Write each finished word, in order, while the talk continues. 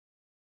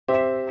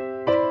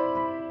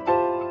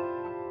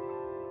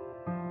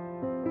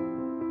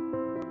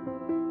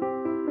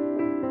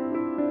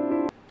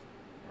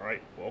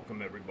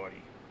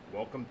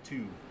welcome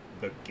to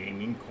the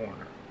Gaming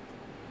Corner.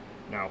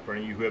 Now, for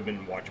any of you who have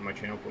been watching my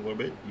channel for a little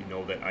bit, you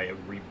know that I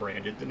have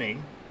rebranded the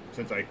name.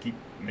 Since I keep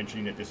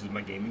mentioning that this is my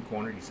Gaming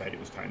Corner, I decided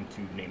it was time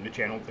to name the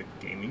channel the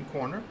Gaming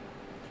Corner.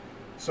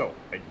 So,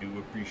 I do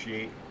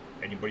appreciate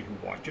anybody who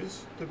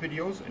watches the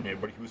videos and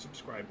anybody who's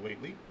subscribed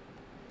lately.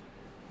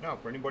 Now,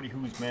 for anybody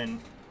who's been,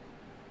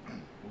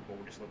 we'll go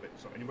over this a little bit.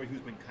 So, anybody who's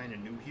been kind of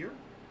new here,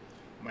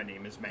 my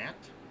name is Matt,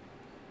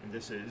 and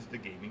this is the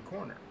Gaming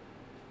Corner.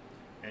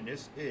 And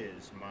this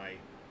is my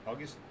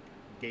August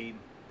game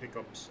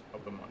pickups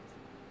of the month.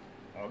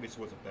 August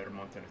was a better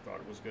month than I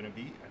thought it was going to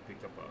be. I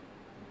picked up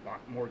a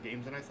lot more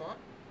games than I thought.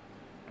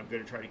 I'm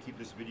going to try to keep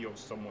this video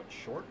somewhat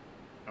short.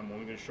 I'm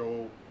only going to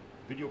show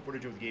video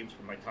footage of the games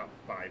from my top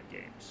 5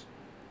 games.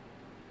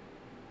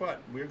 But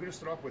we're going to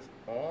start off with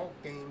all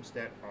games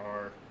that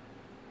are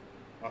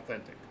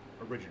authentic,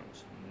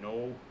 originals.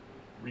 No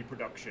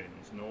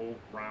reproductions, no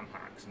ROM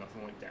hacks,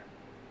 nothing like that.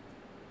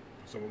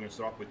 So we're going to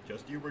start off with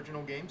just the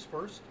original games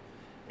first.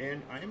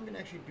 And I am going to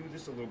actually do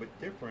this a little bit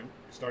different,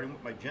 starting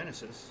with my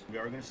Genesis. We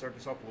are going to start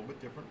this off a little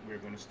bit different. We're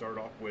going to start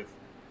off with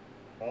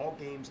all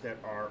games that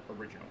are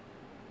original.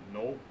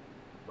 No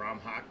ROM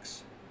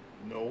hacks,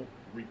 no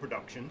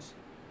reproductions.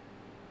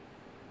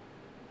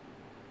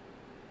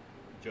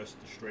 Just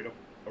straight up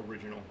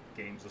original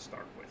games to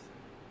start with.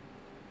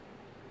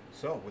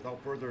 So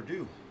without further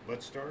ado,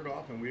 let's start it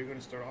off, and we're going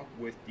to start off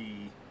with the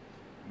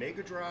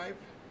Mega Drive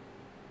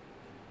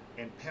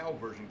and PAL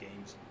version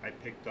games I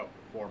picked up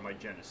for my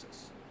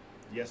Genesis.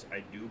 Yes,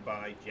 I do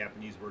buy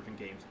Japanese version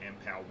games and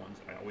PAL ones.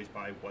 I always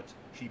buy what's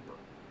cheaper.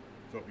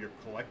 So if you're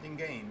collecting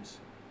games,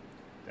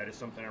 that is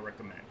something I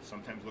recommend.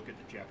 Sometimes look at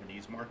the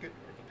Japanese market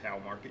or the PAL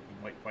market.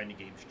 You might find the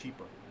games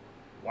cheaper.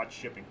 Watch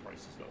shipping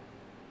prices though.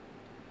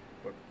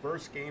 But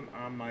first game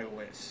on my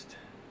list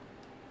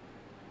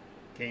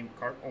came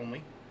cart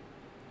only.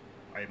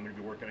 I am going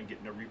to be working on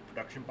getting a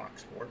reproduction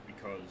box for it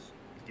because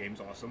the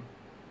game's awesome.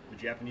 The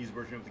Japanese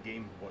version of the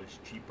game was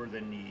cheaper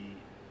than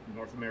the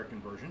North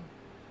American version,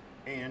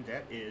 and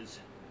that is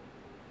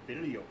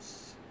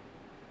Philios.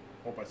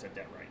 Hope I said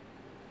that right.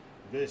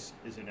 This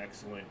is an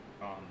excellent,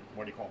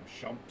 what do you call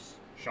them,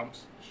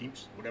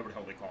 shimps, whatever the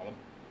hell they call them,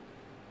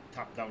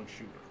 top-down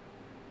shooter.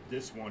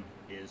 This one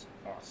is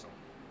awesome.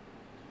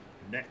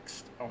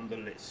 Next on the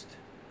list,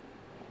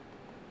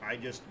 I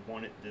just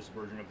wanted this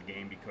version of the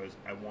game because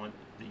I want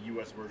the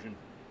US version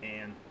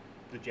and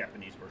the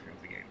Japanese version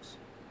of the games.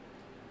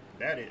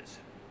 That is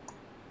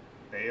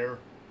Bare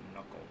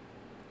Knuckle,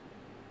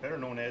 better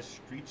known as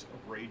Streets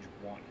of Rage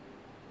 1.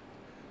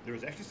 There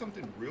was actually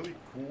something really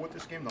cool with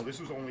this game. Now this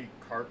was only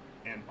cart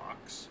and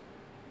box.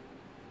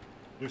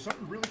 There's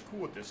something really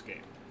cool with this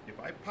game. If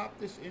I pop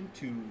this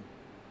into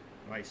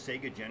my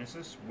Sega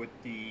Genesis with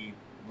the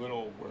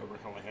little, wherever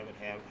the hell I have it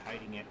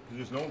hiding it, because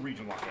there's no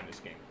region lock on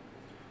this game.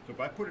 So if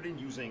I put it in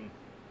using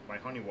my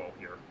Honeywell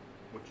here,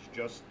 which is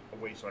just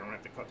a way so I don't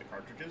have to cut the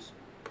cartridges,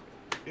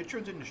 it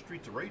turns into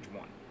Streets of Rage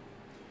 1.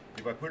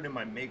 If I put it in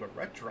my Mega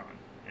Retron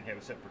and have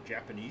it set for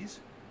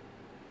Japanese,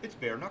 it's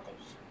Bare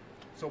Knuckles.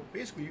 So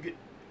basically you get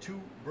 2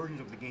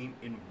 versions of the game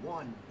in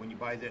one when you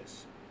buy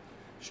this.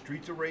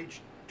 Streets of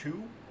Rage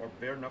 2 or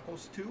Bare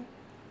Knuckles 2,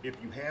 if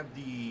you have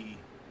the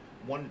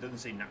one that doesn't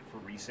say not for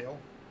resale,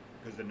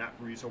 because the not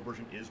for resale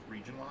version is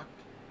region locked,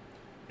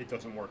 it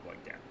doesn't work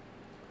like that.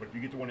 But if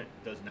you get the one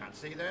that does not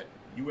say that,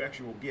 you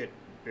actually will get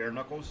Bare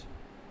Knuckles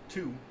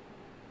 2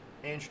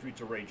 and Streets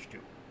of Rage 2.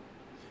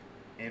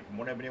 And from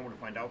what I've been able to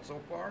find out so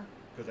far,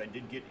 because I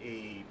did get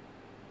a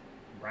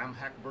ROM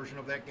hack version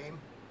of that game,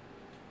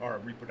 or a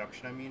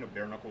reproduction I mean, of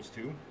Bare Knuckles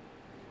 2,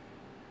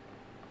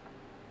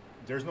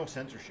 there's no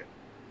censorship.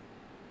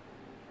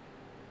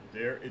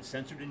 It's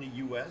censored in the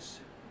US,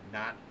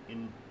 not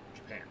in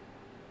Japan.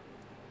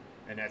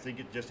 And I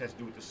think it just has to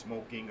do with the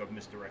smoking of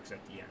Mr. X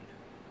at the end.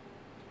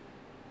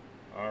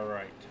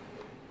 Alright.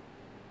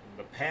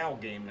 The PAL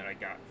game that I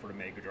got for the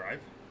Mega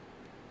Drive,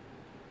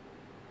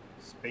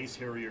 Space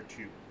Harrier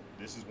 2.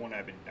 This is one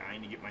I've been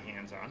dying to get my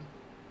hands on.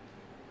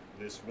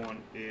 This one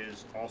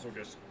is also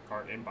just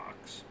cart and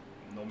box.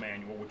 No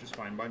manual, which is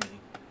fine by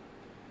me.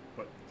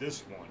 But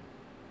this one,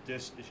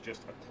 this is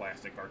just a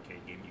classic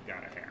arcade game you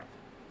gotta have.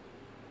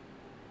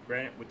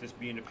 Granted, with this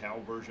being the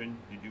PAL version,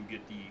 you do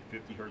get the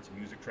 50 Hz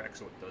music track,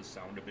 so it does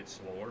sound a bit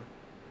slower.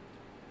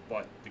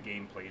 But the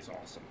gameplay is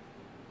awesome.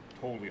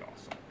 Totally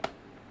awesome.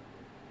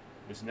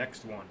 This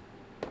next one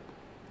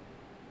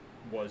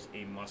was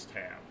a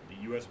must-have.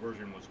 The US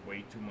version was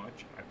way too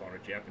much. I bought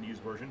a Japanese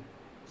version,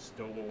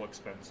 still a little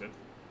expensive.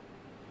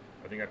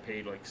 I think I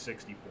paid like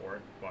 $60 for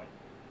it, but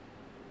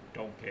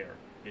don't care.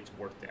 It's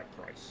worth that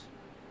price.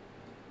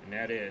 And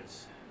that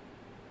is,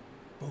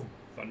 boom,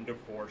 Thunder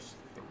Force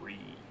 3.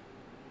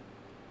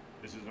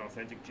 This is an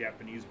authentic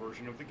Japanese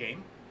version of the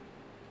game.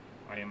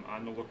 I am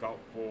on the lookout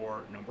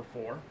for number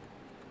 4.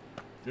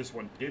 This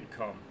one did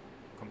come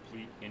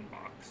complete in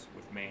box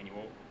with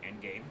manual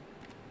and game.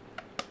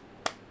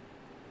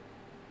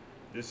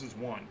 This is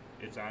one.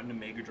 It's on the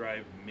Mega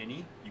Drive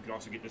Mini. You can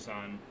also get this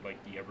on like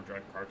the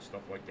EverDrive cart,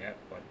 stuff like that.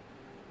 But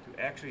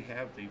to actually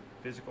have the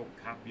physical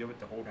copy of it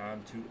to hold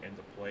on to and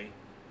to play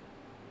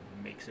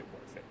makes it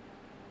worth it.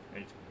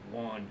 And it's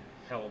one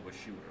hell of a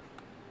shooter.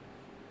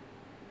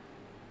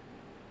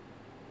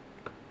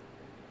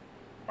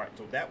 Alright,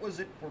 so that was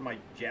it for my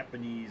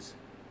Japanese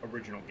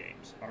original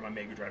games, or my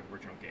Mega Drive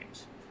original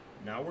games.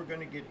 Now we're going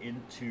to get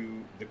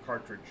into the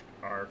cartridge,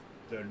 or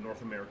the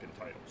North American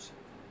titles.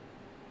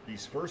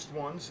 These first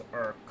ones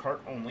are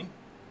cart only,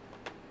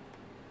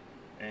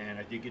 and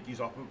I did get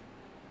these off of,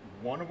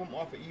 one of them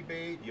off of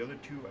eBay, the other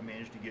two I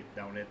managed to get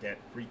down at that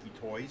Freaky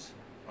Toys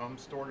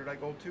store that I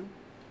go to,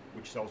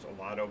 which sells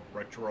a lot of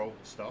retro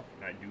stuff,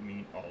 and I do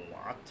mean a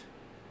lot.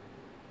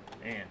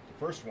 And the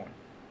first one,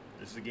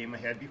 this is a game I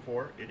had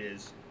before, it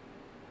is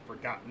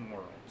Forgotten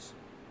Worlds.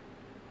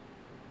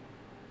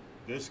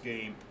 This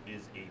game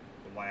is a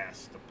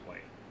blast to play.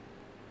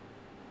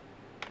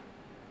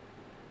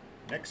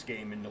 Next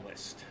game in the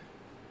list,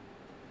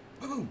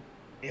 boom,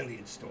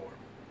 Alien Storm.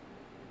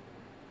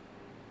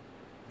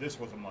 This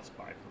was a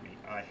must-buy for me.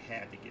 I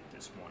had to get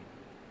this one.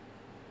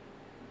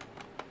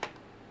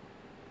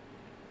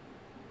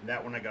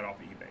 That one I got off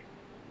of eBay.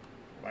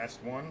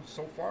 Last one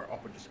so far,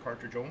 off of just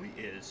cartridge only,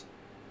 is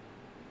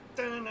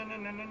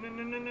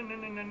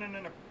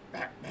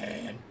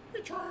Batman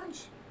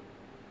Returns.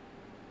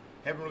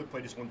 Haven't really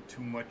played this one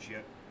too much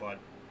yet, but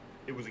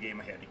it was a game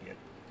I had to get.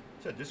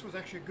 So this was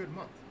actually a good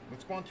month.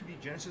 Let's go on to the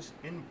Genesis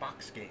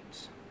in-box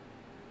games.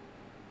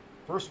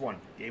 First one,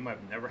 game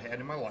I've never had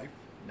in my life,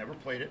 never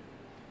played it.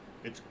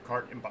 It's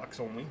cart and box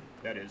only.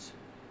 That is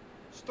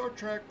Star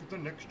Trek The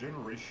Next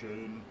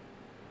Generation.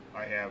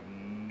 I have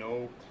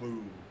no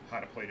clue how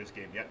to play this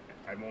game yet.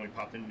 I've only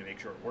popped in to make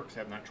sure it works.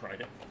 Have not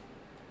tried it.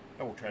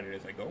 I will try it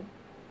as I go.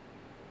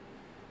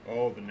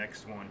 Oh, the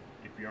next one.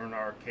 If you're an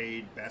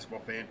arcade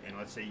basketball fan and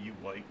let's say you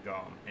like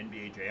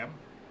NBA Jam,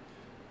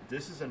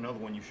 this is another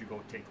one you should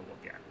go take a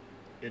look at.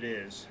 It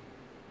is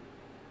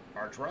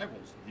Arch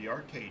Rivals, the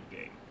arcade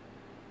game.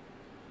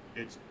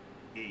 It's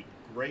a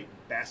great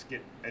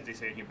basket, as they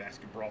say in here,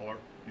 basket brawler.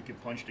 You can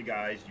punch the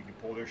guys, you can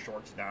pull their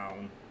shorts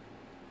down.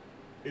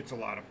 It's a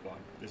lot of fun.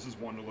 This is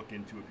one to look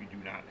into if you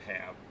do not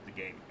have the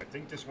game. I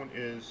think this one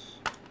is,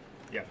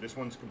 yeah, this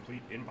one's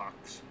complete in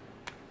box.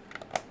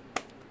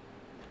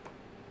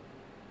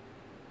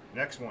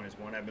 Next one is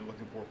one I've been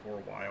looking for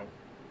a while.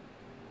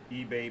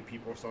 eBay,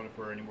 people are selling it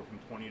for anywhere from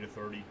 20 to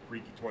 30.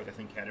 Freaky Toys, I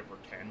think, had it for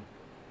 10.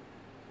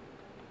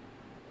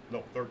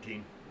 No,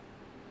 13.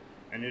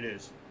 And it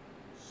is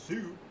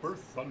Super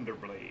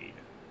Thunderblade.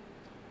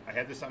 I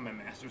had this on my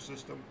Master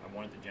System. I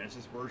wanted the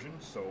Genesis version,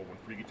 so when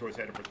Freaky Toys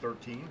had it for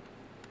 13,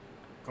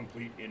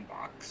 complete in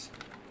box,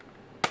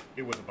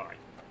 it was a buy.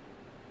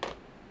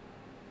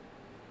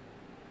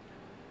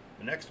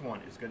 The next one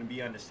is going to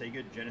be on the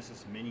Sega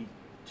Genesis Mini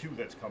 2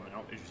 that's coming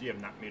out. As you see,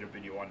 I've not made a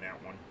video on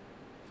that one.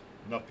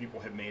 Enough people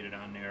have made it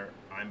on there.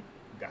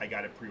 I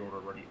got it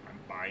pre-ordered already. I'm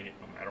buying it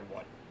no matter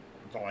what.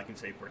 That's all I can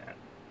say for that.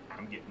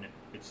 I'm getting it.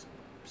 It's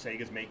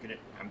Sega's making it.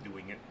 I'm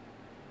doing it.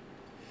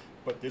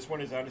 But this one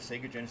is on the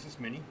Sega Genesis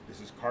Mini. This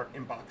is cart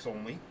and box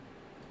only.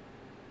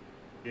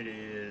 It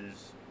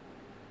is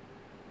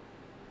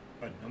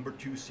a number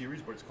 2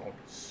 series, but it's called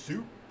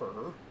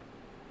Super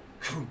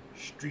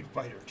Street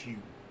Fighter 2.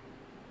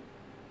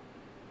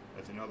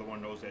 That's another one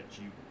of those that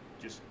you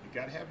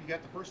gotta have. You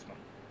got the first one.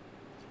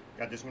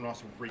 Got this one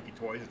also from Freaky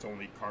Toys. It's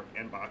only cart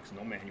and box,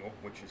 no manual,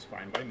 which is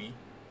fine by me.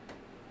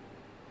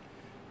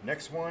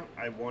 Next one,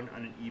 I won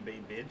on an eBay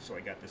bid, so I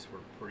got this for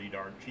pretty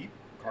darn cheap.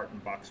 Cart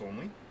and box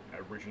only. I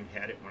originally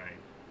had it when I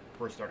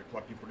first started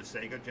collecting for the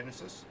Sega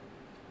Genesis.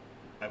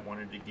 I won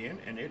it again,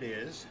 and it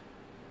is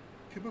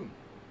Kaboom!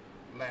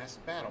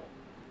 Last Battle.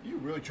 You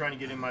really trying to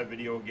get in my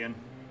video again?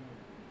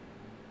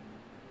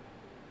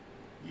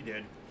 You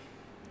did.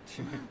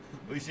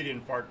 At least he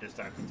didn't fart this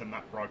time, since I'm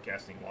not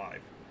broadcasting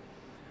live.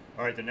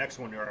 Alright, the next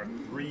one, there are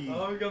 3...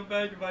 I'll come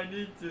back if I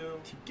need to.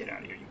 Get out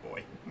of here, you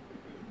boy.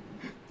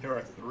 There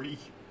are 3...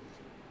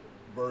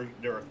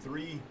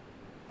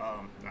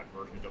 not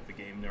versions of the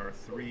game. There are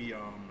 3...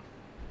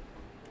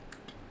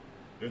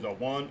 there's a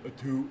 1, a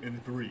 2, and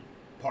a 3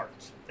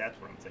 parts. That's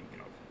what I'm thinking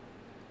of.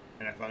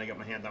 And I finally got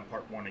my hands on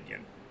part 1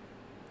 again.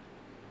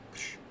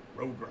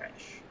 Road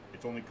Rash.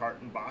 It's only cart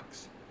and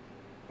box,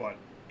 but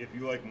if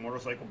you like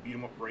motorcycle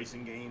beat-em-up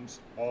racing games,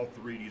 all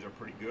 3 of these are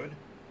pretty good.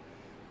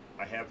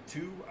 I have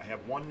 2. I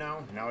have 1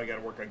 now. Now I got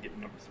to work on getting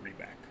number 3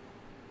 back.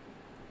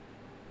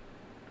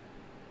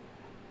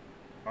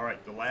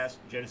 Alright, the last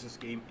Genesis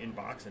game in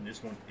box, and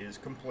this one is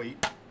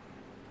complete.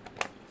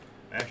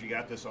 I actually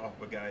got this off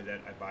of a guy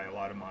that I buy a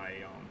lot of my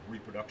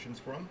reproductions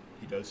from.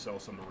 He does sell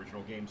some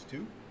original games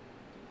too.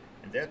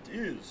 And that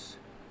is,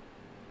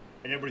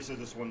 and everybody says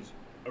this one's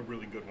a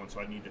really good one, so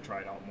I need to try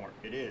it out more.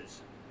 It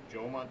is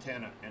Joe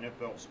Montana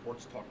NFL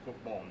Sports Talk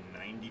Football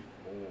 94.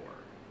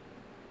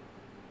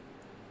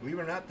 Believe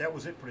it or not, that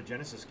was it for the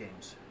Genesis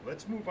games.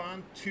 Let's move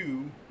on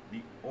to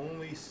the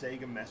only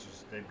Sega Master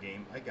System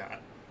game I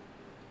got.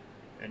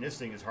 And this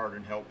thing is harder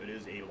than hell. It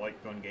is a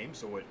light gun game,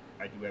 so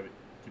I do have it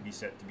to be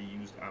set to be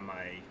used on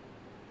my,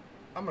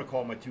 I'm going to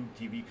call it my tube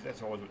TV, because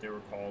that's always what they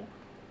were called.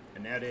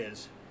 And that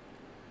is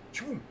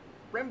Choom!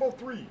 Rambo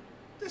 3.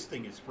 This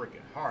thing is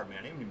freaking hard, man.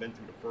 I haven't even been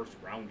through the first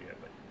round yet,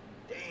 but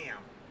damn.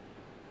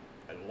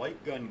 A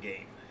light gun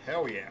game.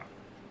 Hell yeah.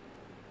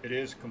 It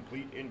is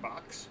complete in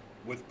box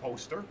with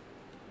poster.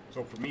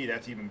 So for me,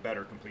 that's even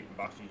better, complete in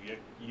box. You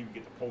even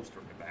get the poster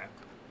in the back.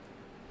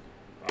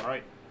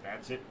 Alright,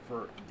 that's it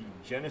for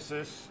the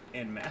Genesis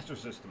and Master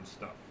System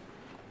stuff.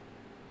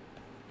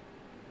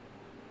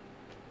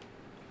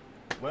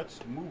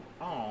 Let's move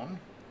on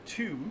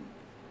to,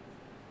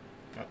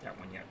 not that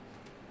one yet.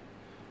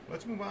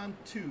 Let's move on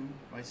to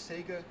my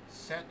Sega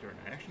Saturn.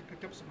 I actually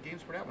picked up some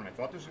games for that one. I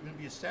thought this was going to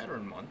be a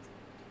Saturn month.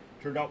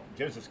 Turned out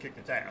Genesis kicked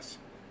its ass.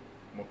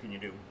 What can you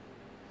do?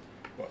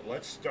 But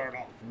let's start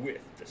off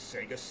with the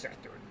Sega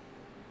Saturn.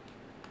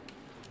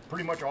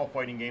 Pretty much all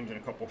fighting games and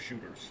a couple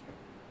shooters.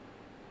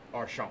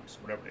 Or shumps,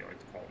 whatever they like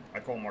to call them. I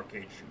call them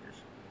arcade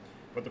shooters.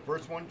 But the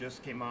first one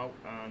just came out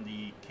on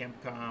the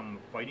Capcom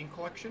Fighting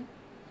Collection.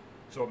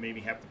 So it made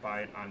me have to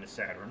buy it on the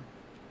Saturn.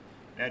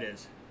 That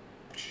is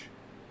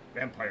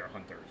Vampire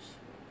Hunters.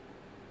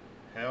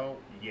 Hell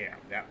yeah,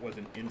 that was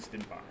an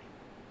instant buy.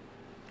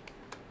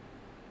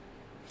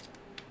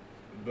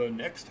 The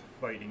next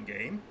fighting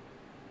game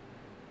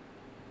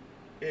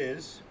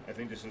is, I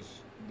think this is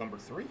number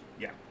 3?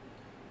 Yeah.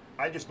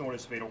 I just know it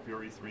as Fatal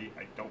Fury 3.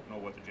 I don't know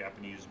what the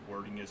Japanese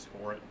wording is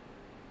for it.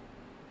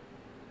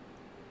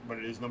 But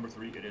it is number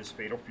 3. It is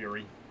Fatal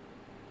Fury.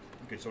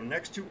 Okay, so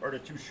next two are the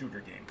two shooter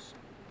games.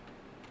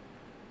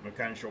 I'm going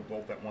to kind of show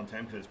both at one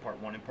time because it's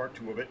part 1 and part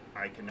 2 of it.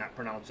 I cannot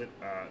pronounce it.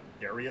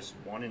 Darius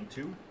 1 and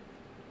 2.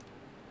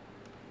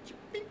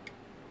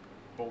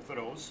 Both of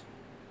those.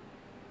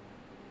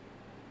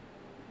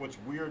 What's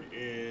weird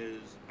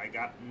is I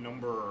got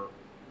number,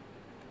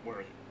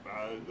 where is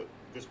it?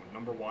 This one,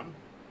 number 1,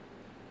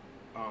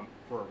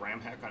 for a RAM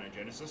hack on a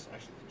Genesis.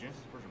 Actually, the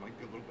Genesis version might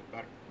be a little bit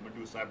better. I'm going to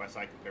do a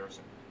side-by-side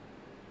comparison.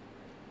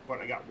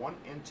 But I got 1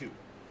 and 2.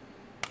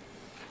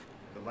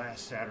 The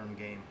last Saturn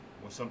game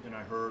was something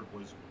I heard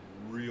was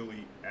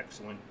really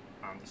excellent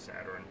on the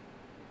Saturn.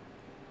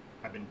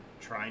 I've been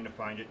trying to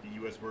find it,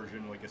 the US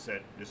version. Like I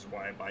said, this is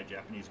why I buy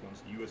Japanese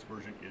ones. The US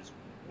version is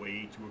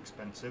way too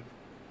expensive.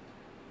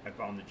 I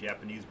found the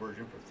Japanese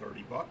version for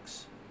 30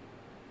 bucks.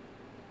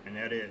 And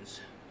that is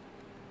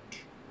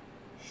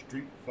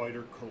Street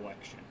Fighter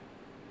Collection.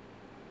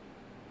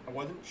 I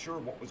wasn't sure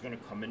what was going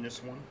to come in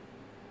this one.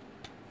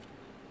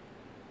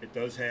 It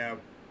does have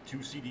 2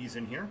 CDs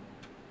in here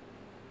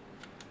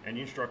and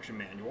the instruction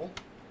manual.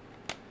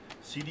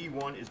 CD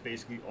 1 is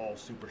basically all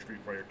Super Street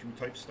Fighter 2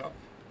 type stuff.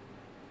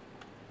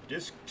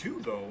 Disc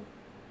 2, though,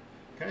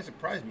 kind of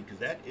surprised me because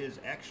that is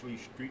actually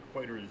Street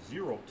Fighter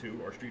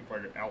 02 or Street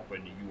Fighter Alpha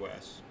in the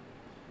US,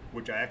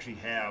 which I actually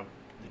have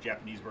the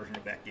Japanese version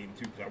of that game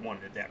too because I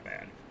wanted it that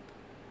bad.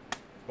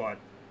 But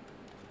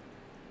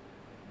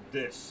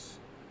this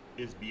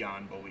is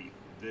beyond belief.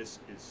 This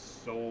is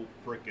so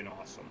freaking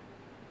awesome.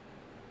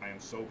 I am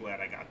so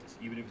glad I got this.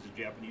 Even if it's a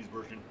Japanese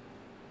version,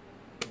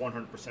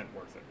 100%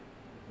 worth it.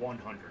 100%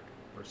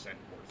 worth it.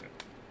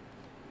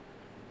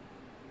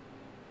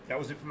 That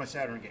was it for my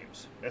Saturn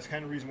games. That's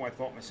kind of the reason why I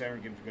thought my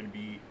Saturn games were going to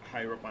be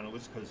higher up on the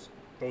list, because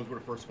those were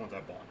the first ones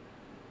I bought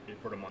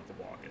for the month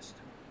of August.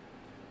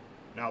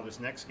 Now this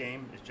next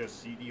game is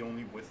just CD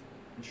only with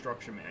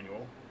instruction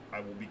manual.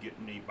 I will be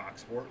getting a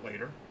box for it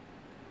later.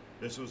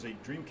 This was a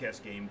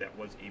Dreamcast game that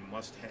was a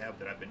must-have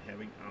that I've been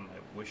having on my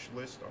wish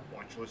list or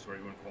watch list,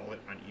 whatever you want to call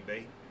it, on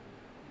eBay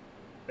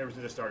ever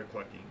since I started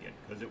collecting again,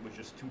 because it was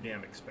just too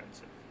damn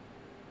expensive.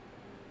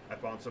 I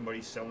found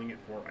somebody selling it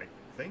for, I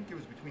think it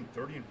was between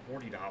 $30 and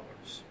 $40,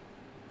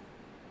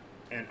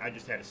 and I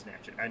just had to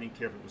snatch it. I didn't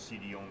care if it was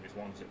CD only as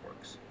long as it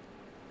works.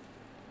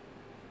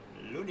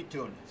 Looney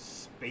Tunes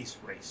Space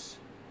Race.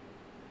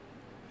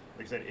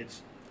 Like I said,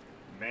 it's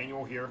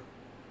manual here,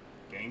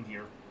 game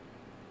here.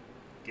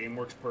 Game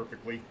works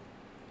perfectly.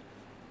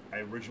 I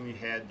originally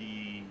had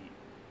the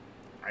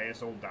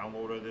ISO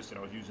download of this that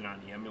I was using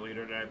on the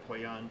emulator that I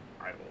play on.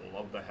 I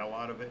love the hell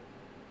out of it.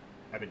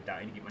 I've been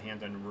dying to get my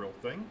hands on the real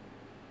thing.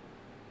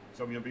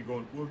 Some of you will be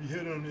going, well, if you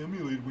had it on the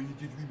emulator, why you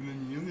just leave it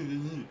on the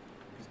emulator?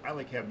 Because I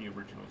like having the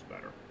originals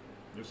better.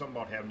 There's something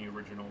about having the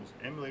originals.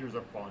 Emulators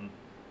are fun,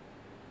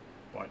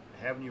 but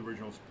having the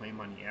originals, playing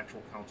on the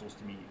actual consoles,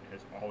 to me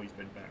has always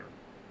been better.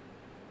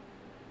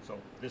 So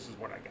this is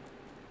what I got.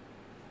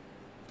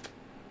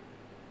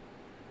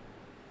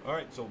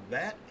 Alright, so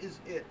that is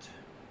it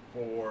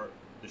for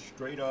the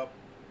straight up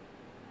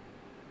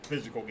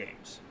physical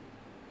games.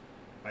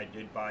 I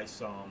did buy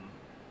some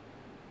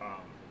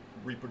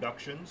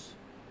reproductions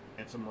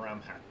and some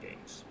RAM hack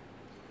games.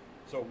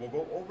 So we'll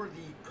go over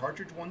the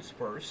cartridge ones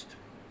first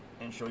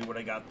and show you what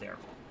I got there.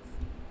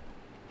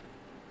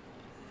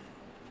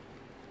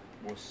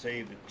 We'll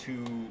save the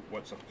two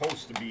what's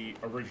supposed to be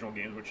original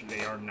games, which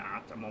they are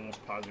not. I'm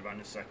almost positive on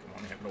the second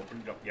one. I haven't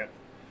opened it up yet.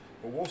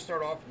 But we'll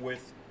start off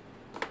with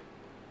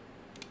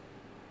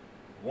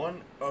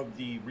one of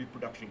the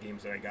reproduction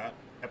games that I got.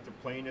 After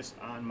playing this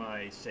on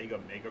my Sega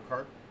Mega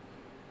Cart,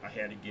 I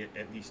had to get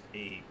at least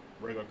a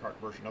regular cart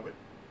version of it.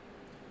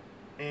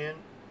 And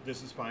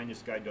this is fine.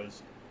 This guy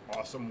does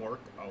awesome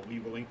work. I'll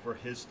leave a link for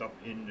his stuff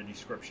in the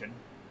description.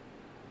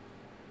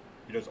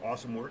 He does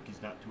awesome work.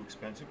 He's not too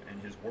expensive,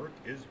 and his work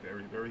is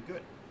very, very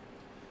good.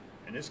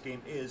 And this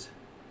game is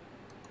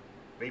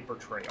Vapor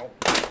Trail.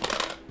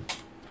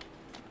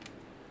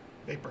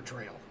 Vapor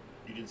Trail.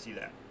 You didn't see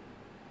that.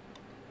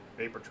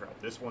 Vapor Trail.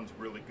 This one's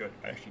really good.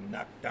 I actually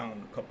knocked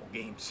down a couple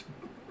games.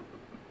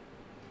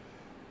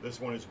 This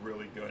one is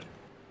really good.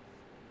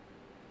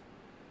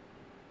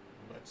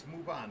 Let's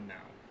move on now.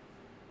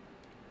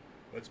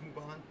 Let's move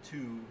on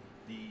to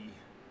the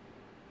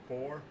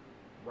 4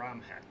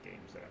 ROM hack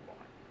games that I bought.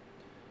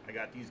 I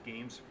got these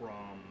games from,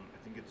 I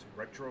think it's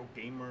Retro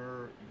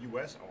Gamer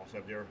US. I'll also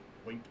have their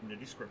link in the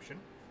description.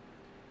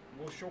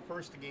 We'll show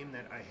first the game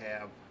that I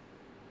have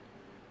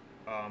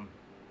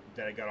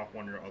that I got off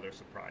one of their other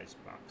surprise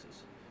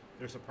boxes.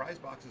 Their surprise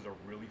boxes are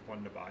really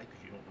fun to buy because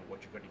you don't know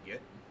what you're going to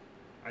get.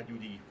 I do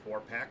the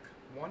 4-pack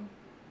one.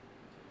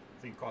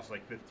 I think it costs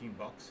like 15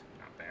 bucks.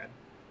 Not bad.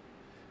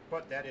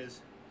 But that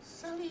is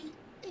Sally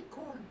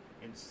Acorn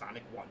in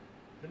Sonic 1.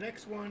 The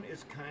next one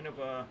is kind of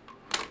a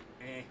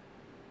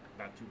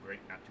not too great,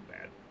 not too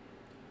bad.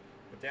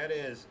 But that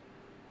is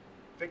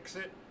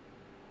Fix-It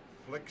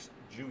Flicks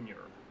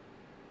Jr.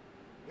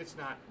 It's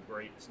not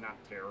great, it's not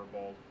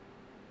terrible.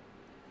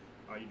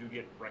 You do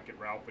get Wreck-It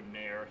Ralph in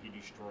there. He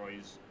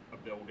destroys a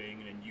building,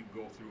 and then you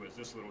go through as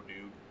this little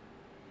dude,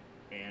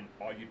 and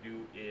all you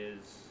do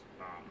is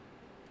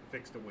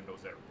fix the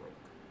windows that are broke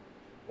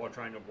while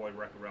trying to avoid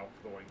Wreck-It Ralph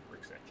throwing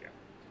bricks at you.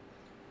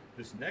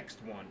 This next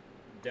one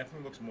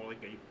definitely looks more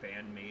like a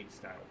fan-made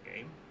style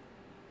game,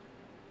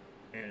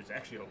 and it's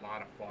actually a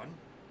lot of fun.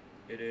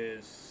 It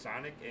is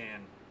Sonic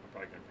and, I'm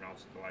probably going to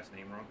pronounce the last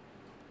name wrong,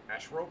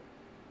 Ashro.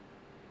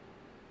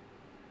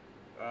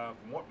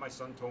 From what my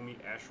son told me,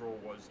 Ashro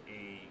was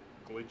a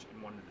glitch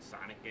in one of the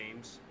Sonic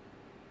games,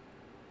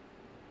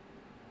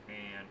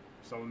 and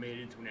someone made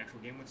it into an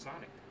actual game with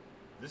Sonic.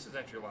 This is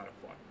actually a lot of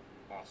fun.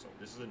 Also,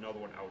 this is another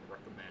one I would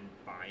recommend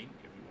buying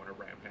if you want a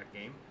RAM pack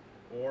game,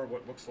 or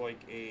what looks like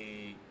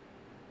a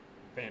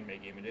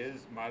fan-made game. It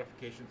is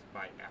modifications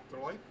by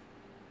Afterlife.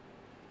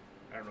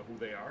 I don't know who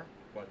they are,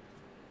 but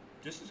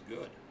this is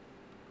good.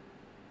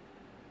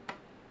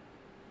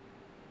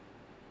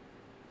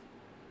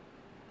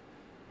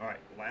 Alright,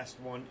 last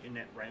one in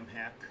that RAM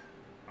hack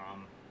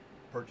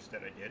purchase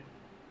that I did.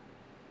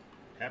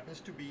 Happens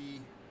to be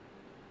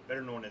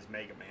better known as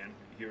Mega Man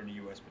here in the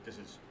US, but this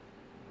is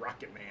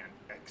Rocket Man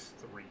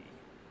X3. I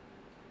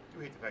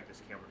do hate the fact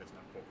this camera does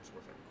not focus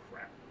worth a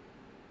crap.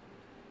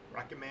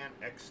 Rocket Man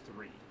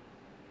X3.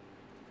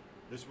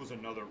 This was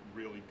another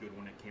really good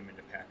one that came in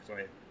the pack. So I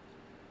had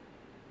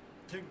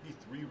technically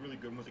 3 really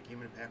good ones that came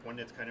in the pack. One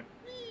that's kind of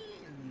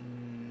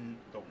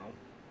don't know.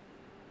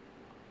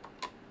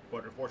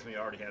 But unfortunately,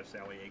 I already have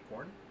Sally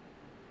Acorn.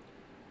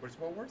 But it's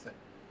well worth it.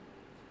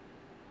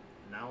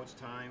 Now it's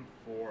time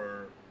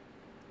for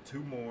 2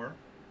 more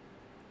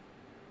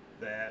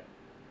that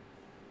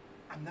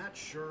I'm not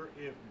sure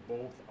if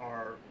both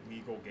are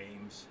legal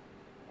games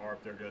or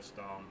if they're just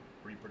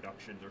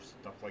reproductions or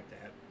stuff like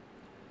that.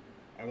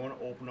 I want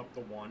to open up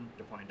the one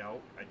to find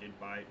out. I did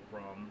buy it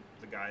from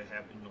the guy I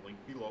have in the link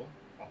below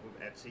off of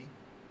Etsy.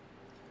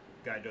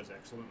 Guy does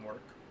excellent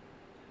work.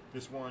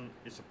 This one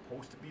is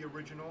supposed to be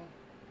original.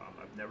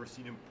 I've never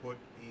seen him put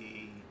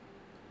a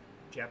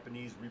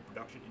Japanese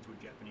reproduction into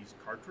a Japanese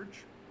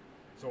cartridge.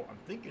 So I'm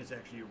thinking it's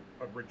actually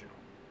original.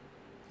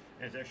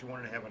 And it's actually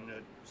one I have on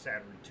the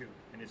Saturn too.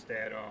 And it's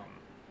that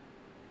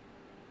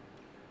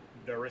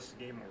Darius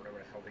game, or whatever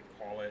the hell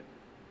they call it.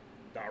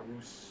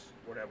 Darus,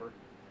 whatever.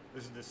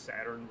 This is the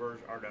Saturn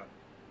version, or the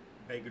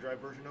Mega Drive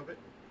version of it.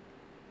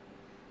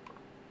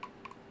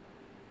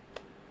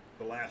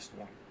 The last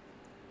one.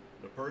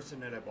 The person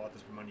that I bought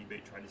this from on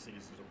eBay tried to say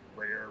this is a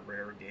rare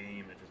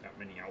game. There's just not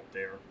many out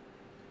there.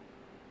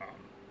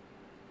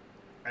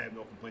 I have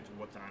no complaints with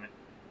what's on it.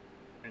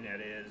 And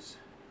that is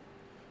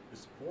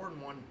this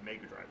 4-in-1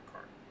 Mega Drive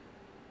card.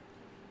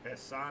 It has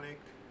Sonic,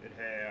 it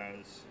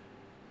has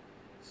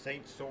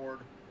Saint Sword,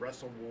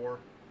 Wrestle War,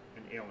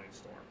 and Alien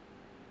Storm.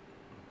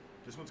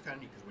 This one's kind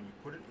of neat because when you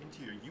put it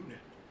into your unit,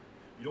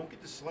 you don't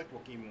get to select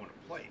what game you want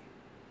to play.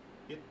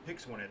 It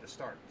picks one at the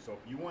start. So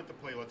if you want to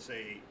play, let's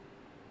say,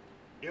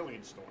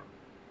 Alien Storm,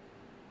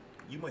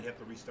 you might have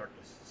to restart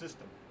the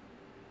system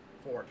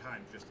 4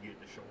 times just to get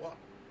it to show up.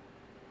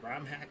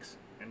 ROM hacks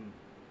and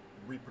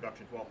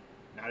reproductions. Well,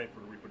 not it for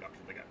the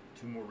reproductions. I got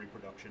 2 more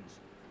reproductions.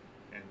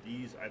 And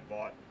these I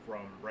bought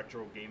from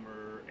Retro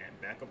Gamer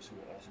and Backups, who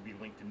will also be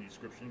linked in the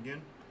description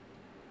again.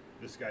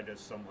 This guy does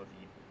some of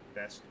the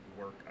best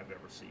work I've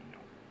ever seen now.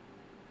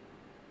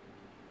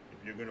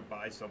 If you're going to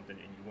buy something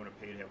and you want to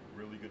pay to have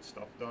really good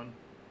stuff done,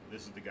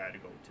 this is the guy to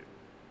go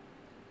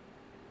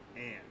to.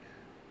 And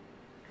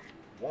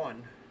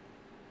one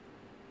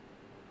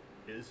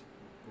is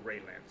Gray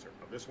Lancer.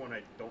 Now this one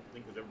I don't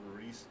think was ever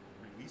released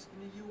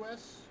in the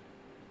US,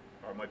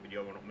 or it might be the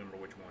other one, I don't remember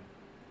which one.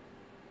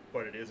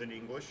 But it is in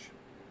English.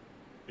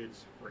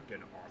 It's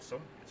freaking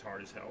awesome. It's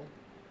hard as hell.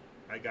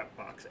 I got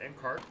box and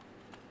cart.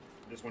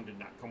 This one did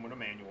not come with a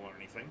manual or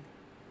anything.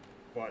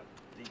 but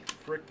the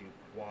freaking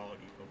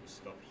quality of the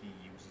stuff he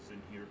uses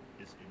in here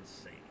is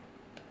insane.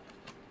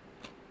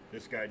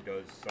 This guy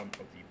does some of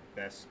the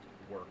best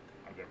work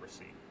I've ever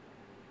seen.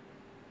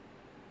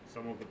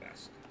 Some of the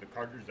best. The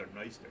cartridges are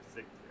nice, they're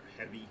thick,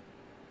 they're heavy.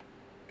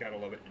 Gotta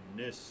love it, and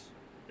this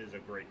is a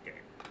great game.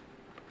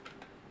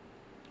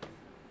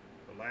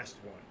 The last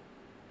one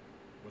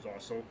was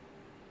also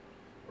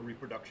a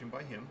reproduction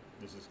by him.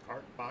 This is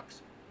cart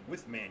box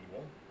with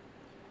manual.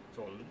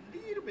 So a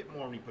little bit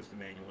more when he puts the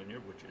manual in here,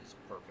 which is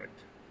perfect.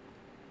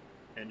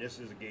 And this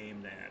is a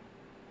game that,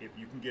 if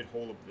you can get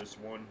hold of this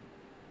one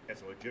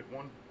as a legit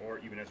one, or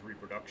even as a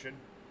reproduction,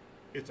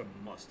 it's a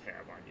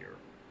must-have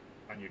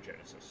on your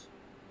Genesis.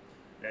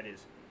 That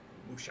is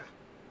Musha.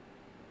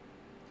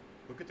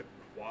 Look at the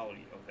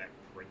quality of that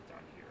print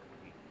on here.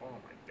 I mean, oh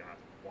my god,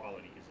 the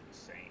quality is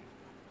insane.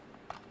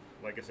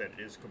 Like I said,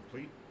 it is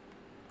complete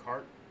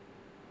cart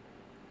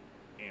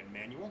and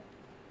manual.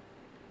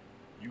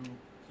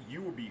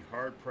 You will be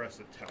hard pressed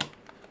to tell.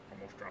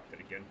 Almost dropped it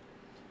again.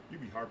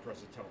 You'd be hard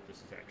pressed to tell if this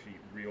is actually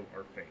real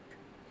or fake.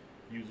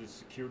 He uses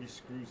security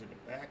screws in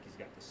the back. He's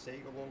got the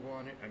Sega logo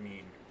on it. I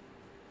mean,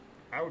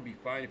 I would be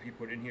fine if he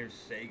put in here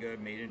Sega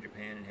made in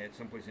Japan and had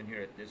someplace in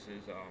here that this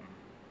is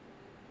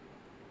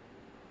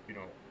you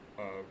know,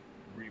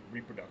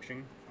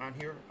 reproduction on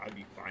here. I'd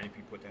be fine if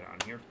he put that on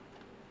here.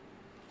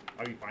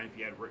 I'd be fine if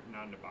he had written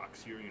on the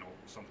box here, you know,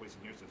 someplace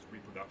in here says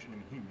reproduction. I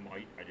mean, he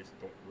might. I just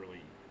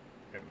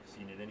haven't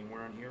seen it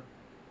anywhere on here.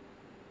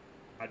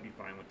 I'd be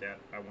fine with that.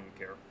 I wouldn't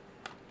care.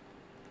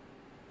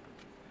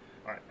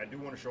 Alright, I do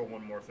want to show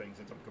one more thing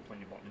since I'm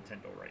complaining about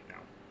Nintendo right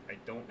now. I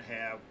don't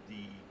have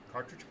the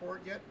cartridge for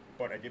it yet,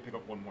 but I did pick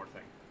up one more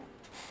thing.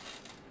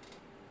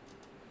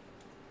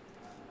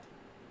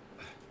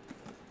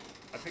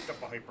 I picked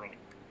up a Hyperlink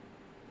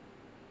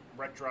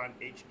Retron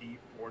HD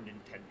for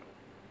Nintendo.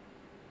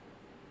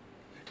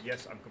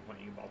 Yes, I'm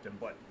complaining about them,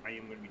 but I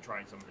am going to be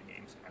trying some of the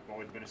games. I've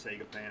always been a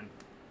Sega fan.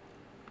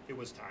 It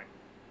was time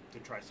to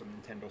try some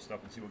Nintendo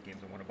stuff and see what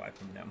games I want to buy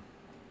from them.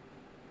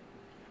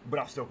 But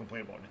I'll still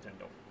complain about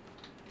Nintendo.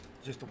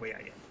 It's just the way I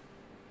am.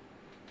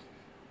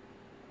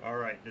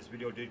 Alright, this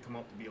video did come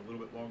out to be a little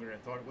bit longer than I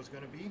thought it was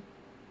going to be.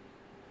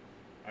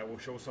 I will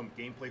show some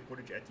gameplay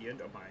footage at the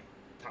end of my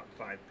top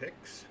 5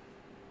 picks.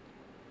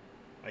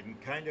 I can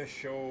kind of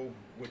show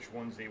which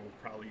ones they will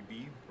probably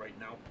be right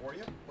now for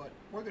you, but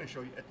we're going to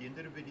show you at the end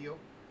of the video.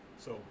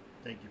 So,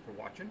 thank you for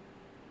watching,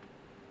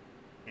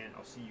 and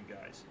I'll see you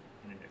guys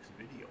in the next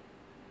video.